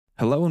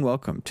Hello and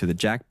welcome to the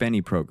Jack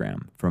Benny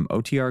program from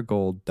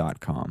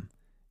OTRGold.com.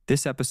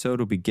 This episode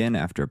will begin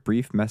after a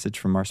brief message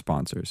from our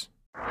sponsors.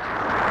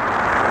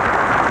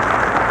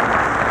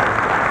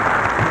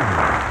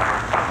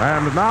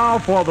 And now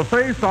for the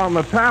face on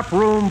the tap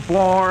room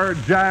floor,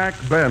 Jack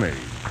Benny.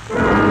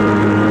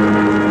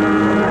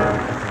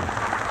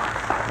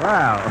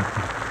 Well,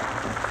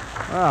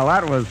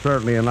 that was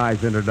certainly a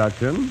nice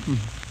introduction.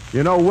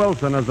 You know,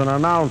 Wilson, as an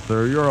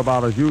announcer, you're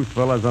about as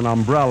useful as an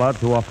umbrella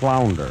to a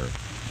flounder.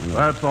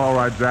 That's all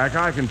right, Jack.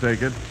 I can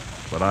take it.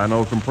 But I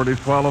know some pretty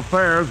swell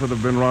affairs that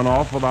have been run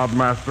off without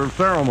master of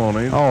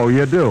ceremonies. Oh,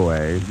 you do,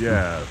 eh?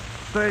 Yes.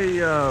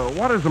 Say,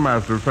 what is a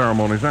master of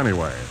ceremonies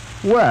anyway?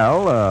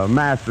 Well,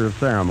 master of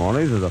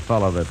ceremonies is a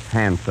fellow that's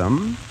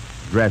handsome,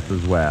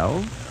 dresses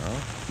well,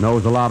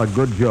 knows a lot of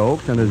good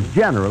jokes, and is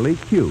generally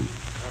cute.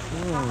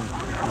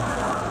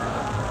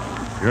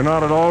 You're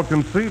not at all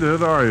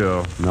conceited, are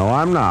you? No,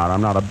 I'm not.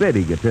 I'm not a bit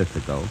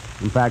egotistical.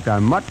 In fact,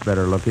 I'm much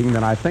better looking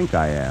than I think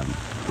I am.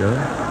 Sure?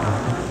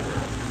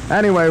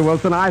 Anyway,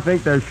 Wilson, I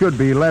think there should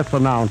be less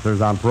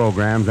announcers on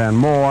programs and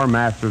more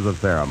masters of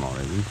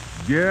ceremonies.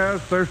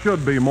 Yes, there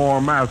should be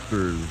more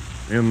masters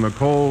in the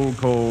cold,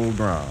 cold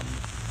ground.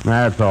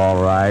 That's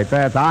all right.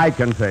 I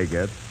can take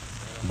it.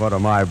 What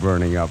am I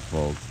burning up,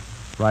 folks?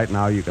 Right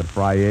now you could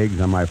fry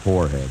eggs on my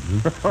forehead.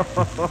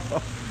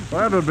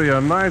 That would be a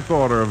nice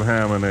order of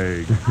ham and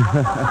eggs.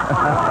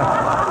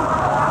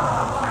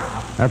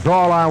 That's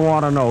all I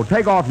want to know.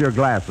 Take off your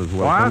glasses,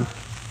 Wilson. What?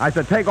 I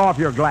said take off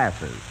your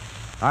glasses.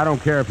 I don't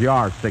care if you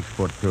are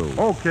 6'2".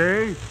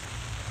 Okay.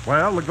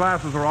 Well, the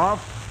glasses are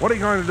off. What are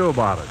you going to do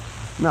about it?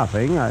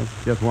 Nothing. I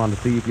just wanted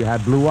to see if you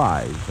had blue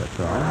eyes, that's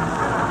all.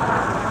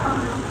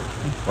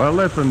 Well,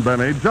 listen,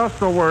 Benny, just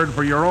a word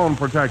for your own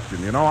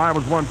protection. You know, I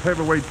was once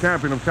heavyweight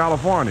champion of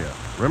California.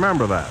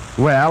 Remember that?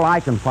 Well, I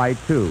can fight,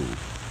 too.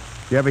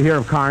 You ever hear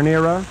of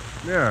Carnera?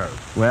 Yes.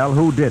 Well,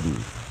 who didn't?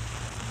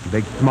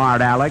 Big smart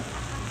aleck.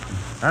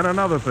 And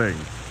another thing.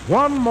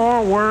 One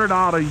more word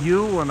out of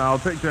you, and I'll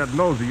take that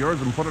nose of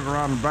yours and put it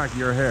around the back of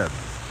your head.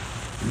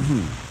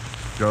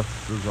 Just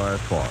as I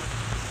thought.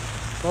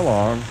 So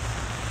long.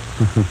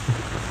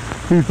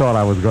 He thought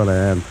I was going to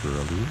answer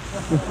him.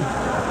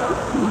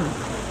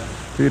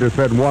 Peter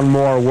said one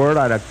more word,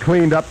 I'd have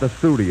cleaned up the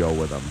studio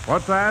with him.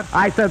 What's that?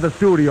 I said the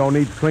studio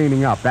needs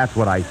cleaning up. That's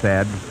what I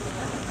said.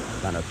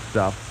 Kind of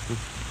stuff.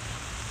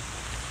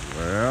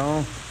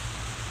 Well?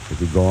 Is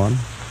he gone?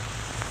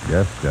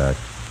 Yes, Jack.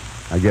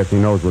 I guess he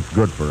knows what's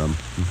good for him.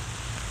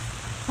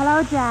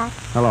 Hello, Jack.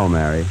 Hello,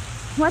 Mary.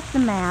 What's the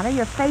matter?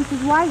 Your face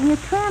is white and you're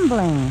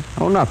trembling.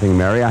 Oh, nothing,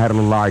 Mary. I had a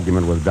little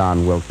argument with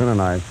Don Wilson,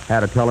 and I had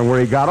to tell him where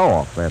he got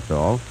off, that's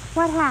all.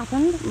 What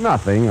happened?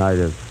 Nothing. I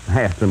just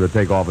asked him to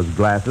take off his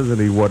glasses,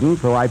 and he wouldn't,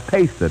 so I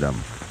pasted him.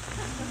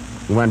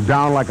 He went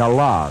down like a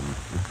log.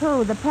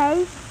 Who, the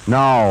paste?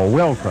 No,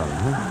 Wilson.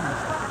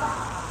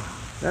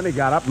 Then he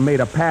got up and made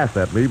a pass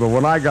at me, but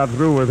when I got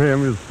through with him,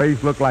 his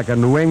face looked like a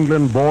New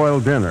England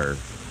boiled dinner.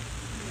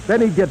 Then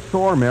he gets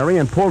sore, Mary,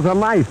 and pulls a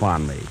knife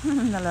on me.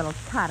 The little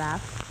cut-up.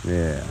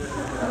 Yeah.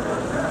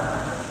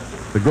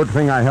 It's a good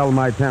thing I held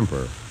my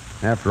temper.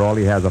 After all,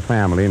 he has a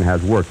family and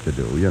has work to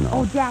do, you know.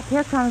 Oh, Jack,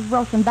 here comes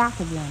Wilson back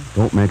again.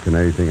 Don't mention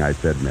anything I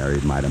said, Mary.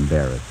 It might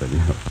embarrass him. You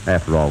know.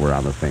 After all, we're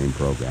on the same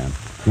program.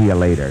 See you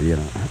later, you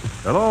know.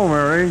 Hello,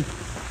 Mary.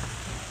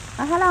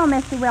 Hello,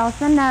 Mr.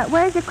 Wilson.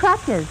 Where's your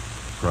crutches?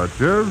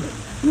 Crutches?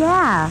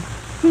 Yeah.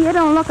 See, you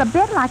don't look a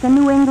bit like a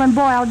New England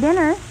boiled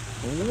dinner.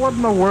 What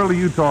in the world are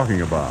you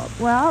talking about?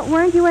 Well,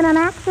 weren't you in an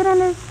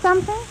accident or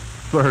something?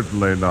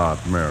 Certainly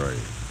not, Mary.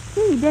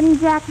 Gee, didn't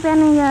Jack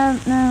Benny,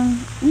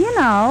 you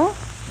know.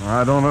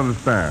 I don't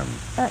understand.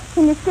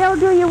 Can you still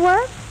do your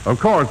work? Of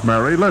course,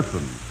 Mary.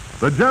 Listen.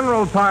 The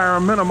General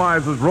Tire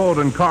minimizes road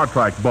and car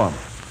track bumps.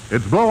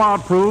 It's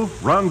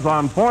blowout-proof, runs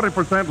on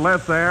 40%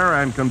 less air,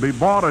 and can be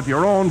bought at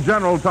your own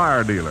General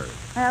Tire dealer.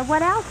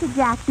 What else did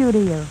Jack do to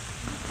you?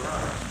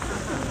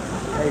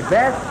 Hey,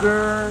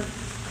 Bester.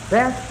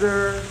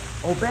 Bester.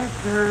 Oh,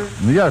 Bester.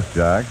 Yes,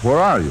 Jack. Where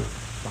are you?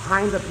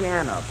 Behind the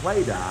piano.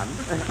 Play, Don.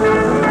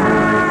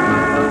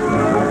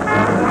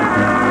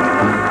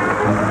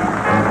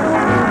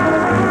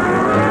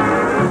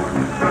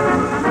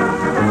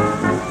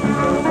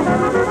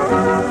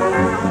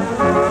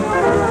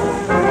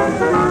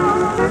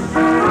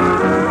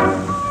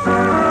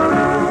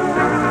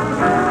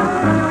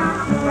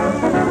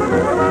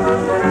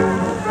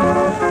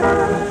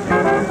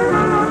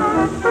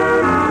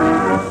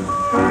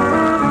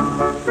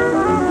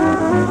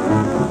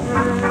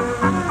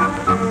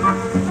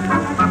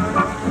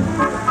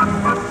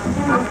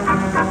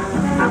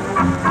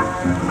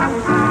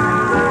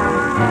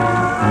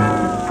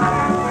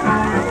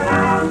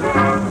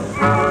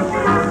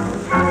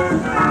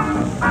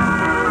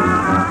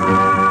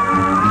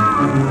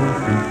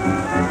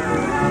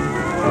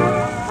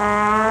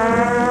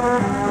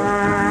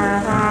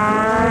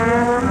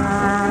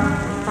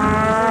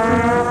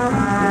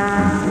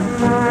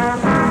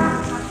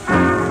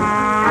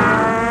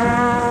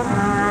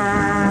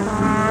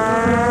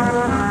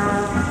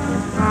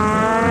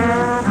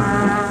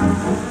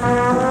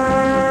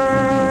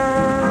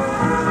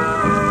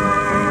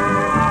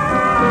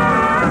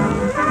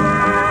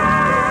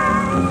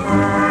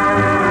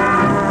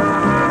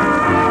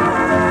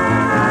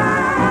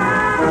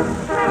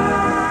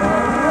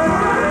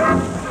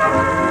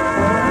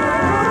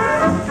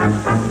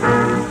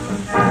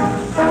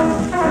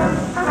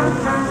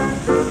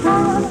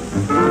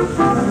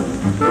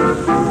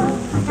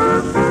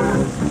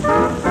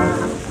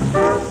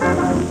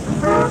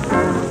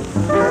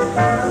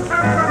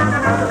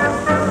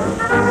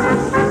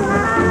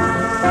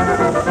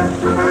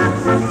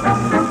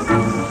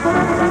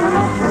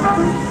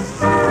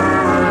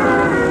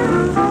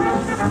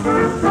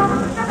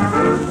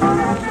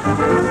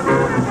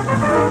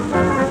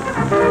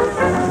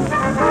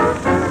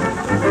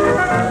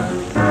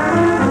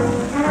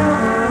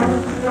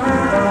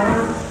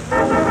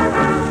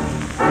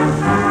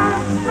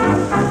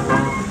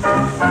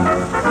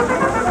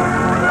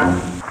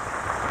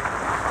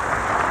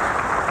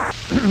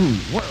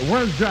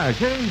 Jack.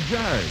 Hey,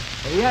 Jack.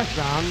 Yes,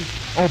 Don.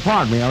 Oh,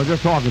 pardon me. I was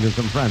just talking to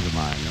some friends of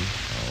mine.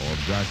 Oh,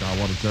 Jack, I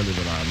want to tell you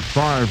that I'm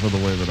sorry for the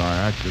way that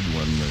I acted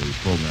when the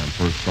program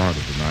first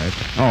started tonight.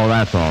 Oh,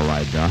 that's all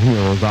right, Don.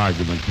 Those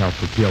arguments help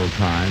to kill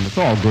time. It's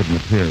all good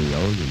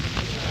material.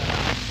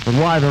 But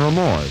why the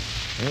remorse?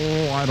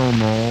 Oh, I don't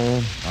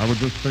know. I was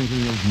just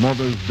thinking of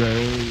Mother's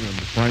Day, and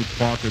Frank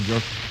Parker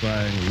just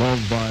sang Love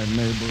Thy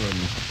Neighbor,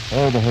 and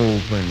all the whole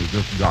thing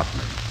just got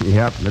me.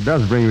 Yep, it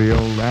does bring the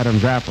old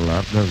Adam's apple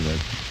up, doesn't it?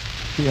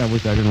 Gee, I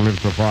wish I didn't live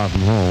so far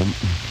from home.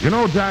 You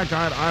know, Jack,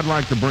 I'd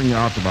like to bring you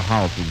out to the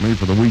house with me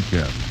for the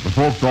weekend. The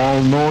folks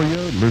all know you,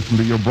 listen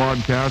to your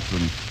broadcasts,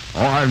 and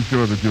I'm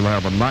sure that you'll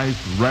have a nice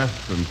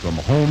rest and some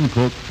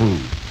home-cooked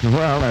food.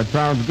 Well, that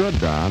sounds good,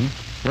 Don.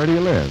 Where do you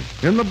live?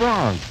 In the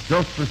Bronx,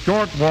 just a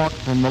short walk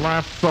from the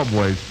last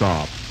subway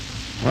stop.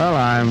 Well,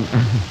 I'm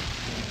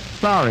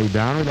sorry,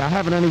 Don. I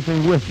haven't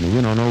anything with me.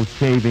 No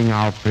shaving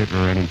outfit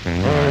or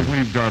anything. Oh,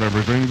 we've got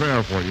everything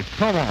there for you.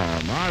 Come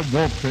on, I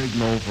won't take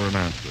no for an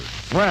answer.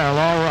 Well,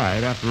 all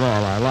right. After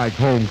all, I like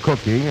home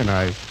cooking, and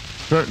I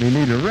certainly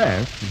need a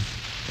rest.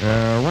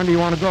 When do you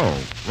want to go?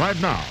 Right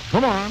now.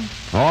 Come on.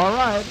 All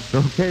right. It's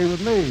okay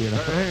with me.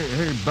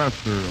 Hey,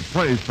 Buster,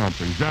 play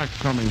something. Jack's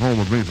coming home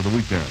with me for the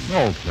weekend.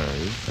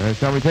 Okay.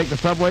 Shall we take the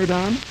subway,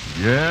 Don?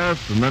 Yes,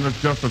 and then it's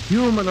just a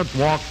few minutes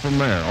walk from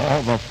there.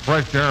 All the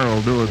fresh air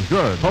will do us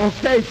good.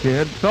 Okay,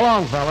 kid. So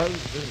long, fellas.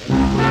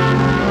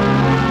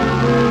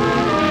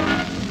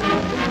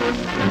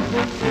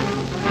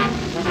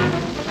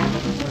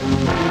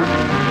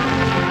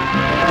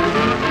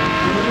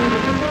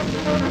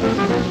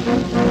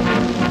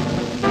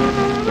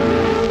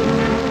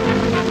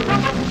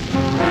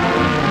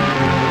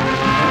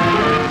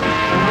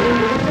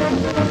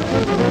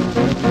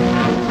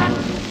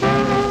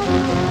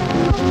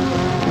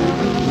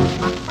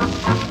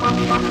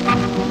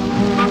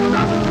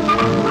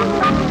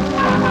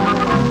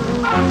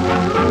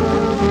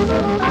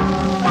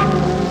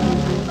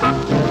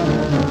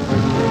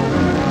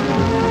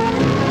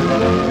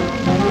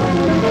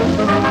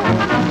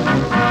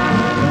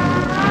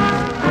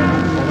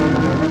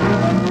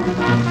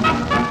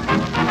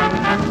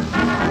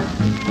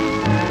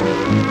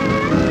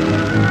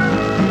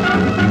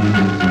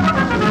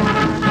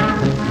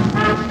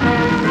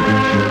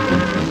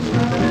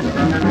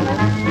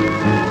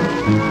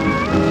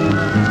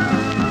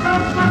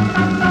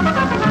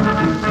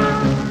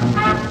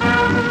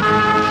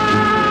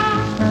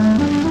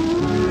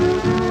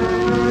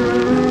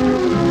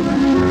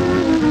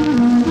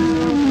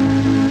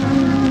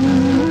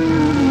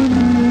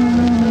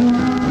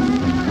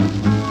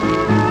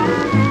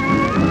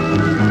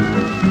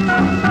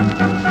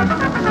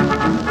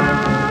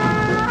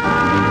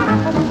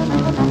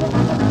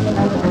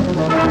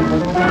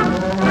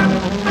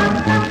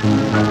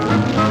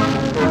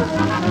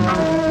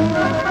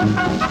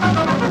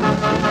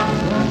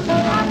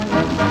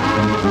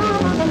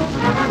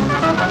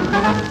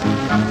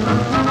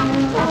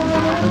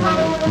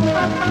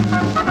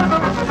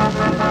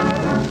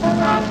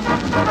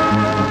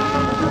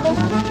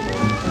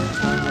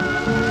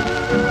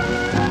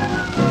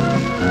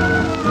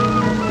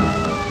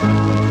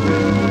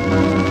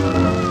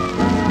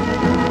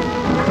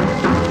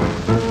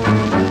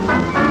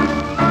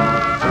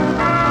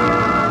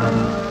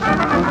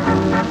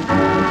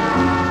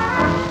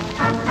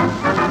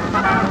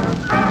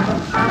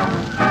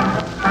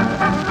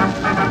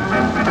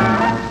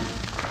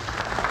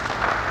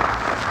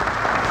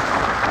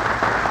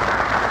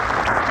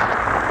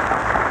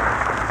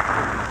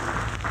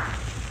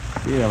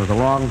 Gee, that was a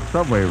long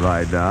subway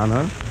ride down,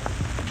 huh?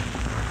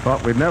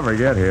 Thought we'd never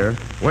get here.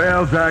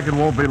 Well, Jack, it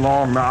won't be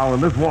long now,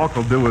 and this walk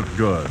will do us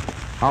good.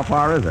 How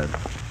far is it?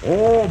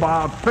 Oh,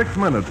 about 6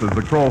 minutes as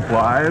the crow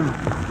flies.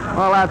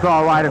 Well, that's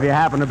all right if you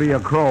happen to be a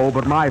crow,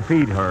 but my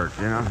feet hurt,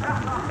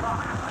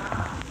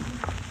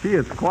 Gee,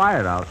 it's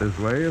quiet out this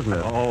way, isn't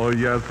it? Oh,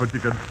 yes, but you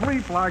can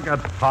sleep like a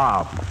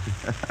top.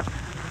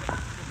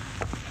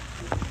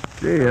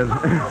 Gee,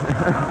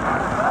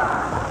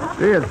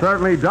 it's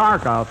certainly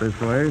dark out this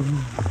way.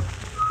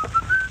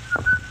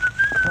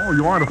 Oh,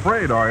 you aren't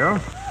afraid, are you?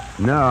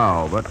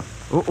 No, but...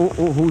 Oh,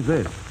 who's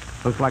this?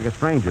 Looks like a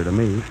stranger to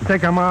me.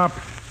 Stick 'em up.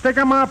 Stick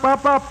 'em up,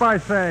 I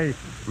say.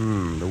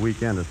 The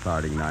weekend is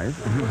starting nice.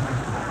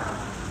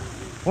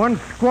 One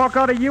squawk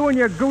out of you and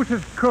your goose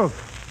is cooked.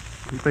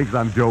 He thinks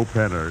I'm Joe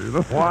Penner,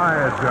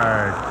 Quiet,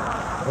 Jack.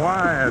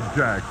 Quiet,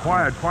 Jack.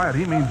 Quiet.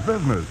 He means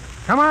business.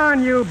 Come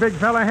on, you big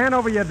fella, hand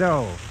over your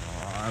dough.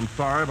 Oh, I'm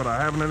sorry, but I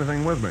haven't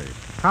anything with me.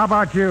 How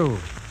about you?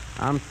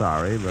 I'm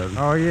sorry, but...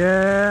 Oh,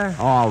 yeah?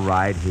 All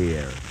right,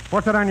 here.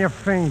 What's it on your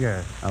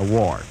finger? A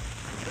wart.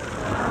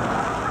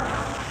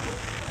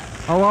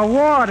 Oh, a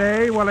wart,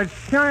 eh? Well, it's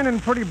shining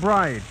pretty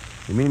bright.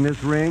 You mean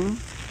this ring?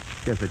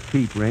 Just a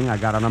cheap ring I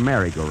got on a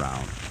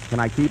merry-go-round. Can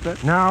I keep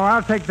it? No,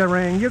 I'll take the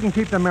ring. You can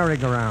keep the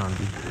merry-go-round.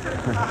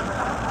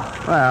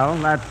 Well,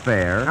 that's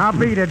fair. I'll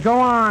beat it. Go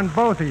on,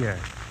 both of you.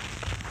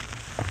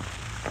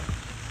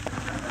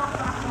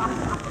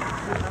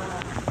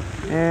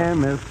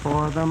 M is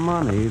for the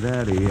money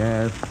that he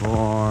asked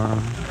for.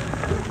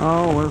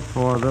 Always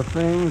for the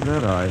things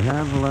that I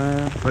have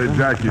left. Say,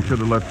 Jack, you should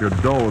have left your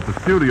dough at the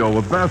studio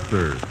with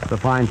Bester. It's a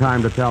fine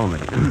time to tell me.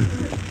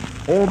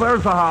 Oh,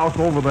 there's the house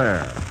over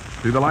there.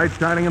 See the light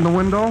shining in the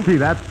window? Gee,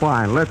 that's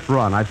fine. Let's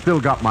run. I still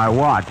got my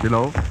watch, you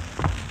know.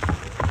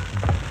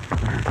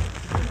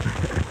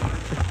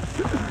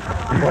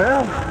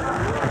 Well,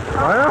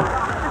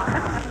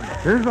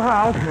 here's the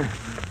house.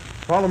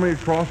 Follow me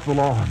across the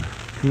lawn.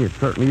 Gee, it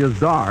certainly is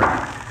dark.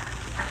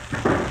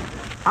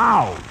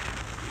 Ow!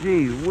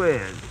 Gee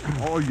whiz.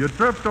 Oh, you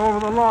tripped over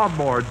the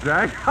lawnmower,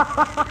 Jack.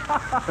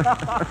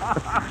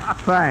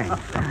 Thanks.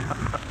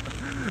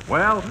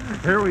 Well,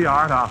 here we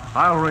are. Now,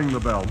 I'll ring the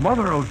bell.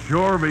 Mother will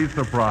sure be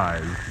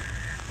surprised.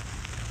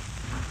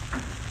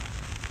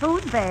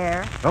 Who's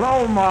there?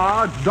 Hello,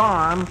 Ma. It's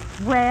Don.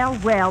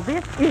 Well,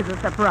 this is a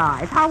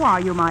surprise. How are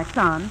you, my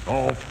son?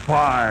 Oh,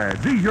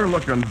 fine. Gee, you're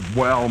looking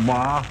well,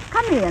 Ma.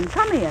 Come in.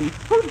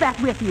 Who's that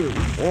with you?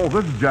 Oh,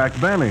 this is Jack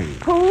Benny.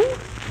 Who?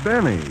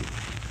 Benny.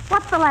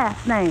 What's the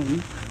last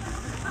name?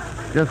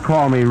 Just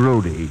call me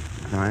Rudy.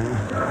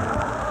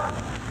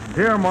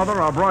 Here,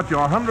 Mother, I brought you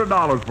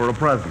 $100 for a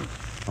present.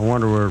 I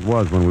wonder where it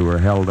was when we were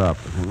held up.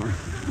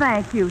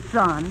 Thank you,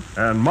 son.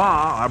 And,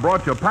 Ma, I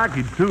brought you a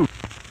package, too.